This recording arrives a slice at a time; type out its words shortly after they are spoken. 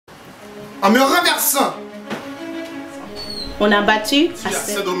en me renversant. On a battu à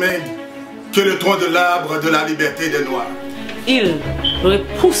ce domaine que le tronc de l'arbre de la liberté des Noirs. Il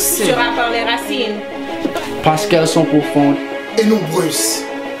repousse par les racines. Parce qu'elles sont profondes et nombreuses.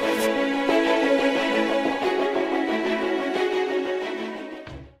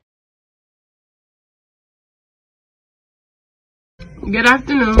 Good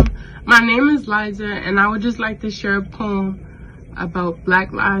afternoon. My name is Liza, and I would just like to share a poem about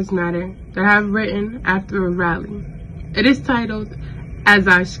Black Lives Matter that I have written after a rally. It is titled, As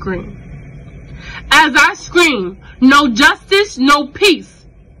I Scream. As I scream, no justice, no peace.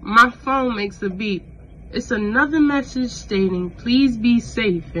 My phone makes a beep. It's another message stating, please be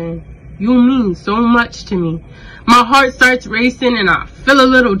safe, and you mean so much to me. My heart starts racing and I feel a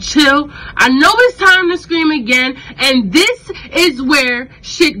little chill. I know it's time to scream again, and this is where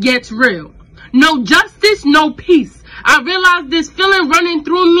shit gets real. No justice, no peace. I realize this feeling running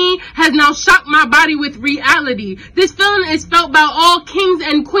through me has now shocked my body with reality. This feeling is felt by all kings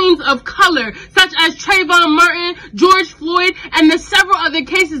and queens of color, such as Trayvon Martin, Georgefloyd, and the several other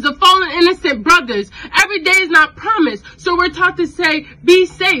cases of fallen innocent brothers. Every day is not promised, so we're taught to say, be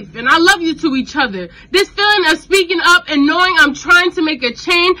safe, and I love you to each other. This feeling of speaking up and knowing I'm trying to make a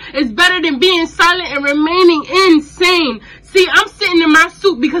change is better than being silent and remaining insane. See, I'm sitting in my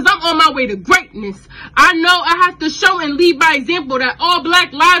suit because I'm on my way to greatness. I know I have to show and lead by example that all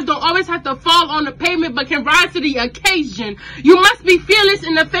Black lives don't always have to fall on the pavement but can rise to the occasion. You must be fearless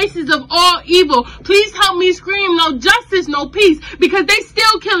in the faces of all evil. Please help me scream no justice, no peace, because they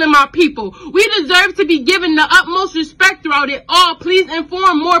still killing my people. We deserve to be given the utmost respect throughout it all. Please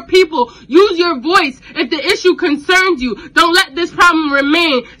inform more people. Use your voice if the issue concerns you. Don't let this problem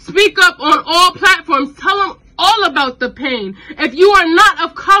remain. Speak up on all platforms. Tell them all about the pain. If you are not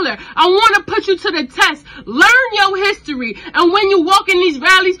of color, I want to put you to the test. Learn your history. And when you walk in these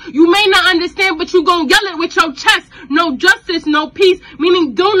rallies, you may not understand, but you gonna yell it with your chest. No justice, no peace,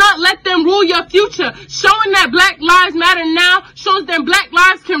 meaning do not let them rule your future. Showing that Black lives matter now shows that Black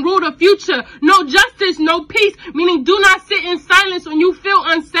lives can rule the future. No justice, no peace, meaning do not sit in silence when you feel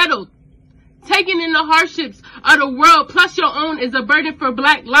unsettled. Taking in the hardships of the world plus your own is a burden for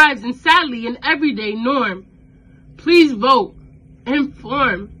Black lives and sadly an everyday norm. Please vote,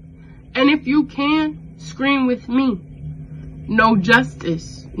 inform, and if you can, scream with me. No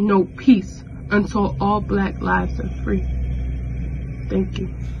justice, no peace, until all Black lives are free. Thank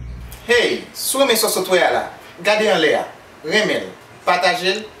you. Hey, sou mes sur ce là, gardez en l'air, remel,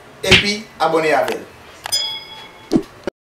 partagez et puis abonnez avec.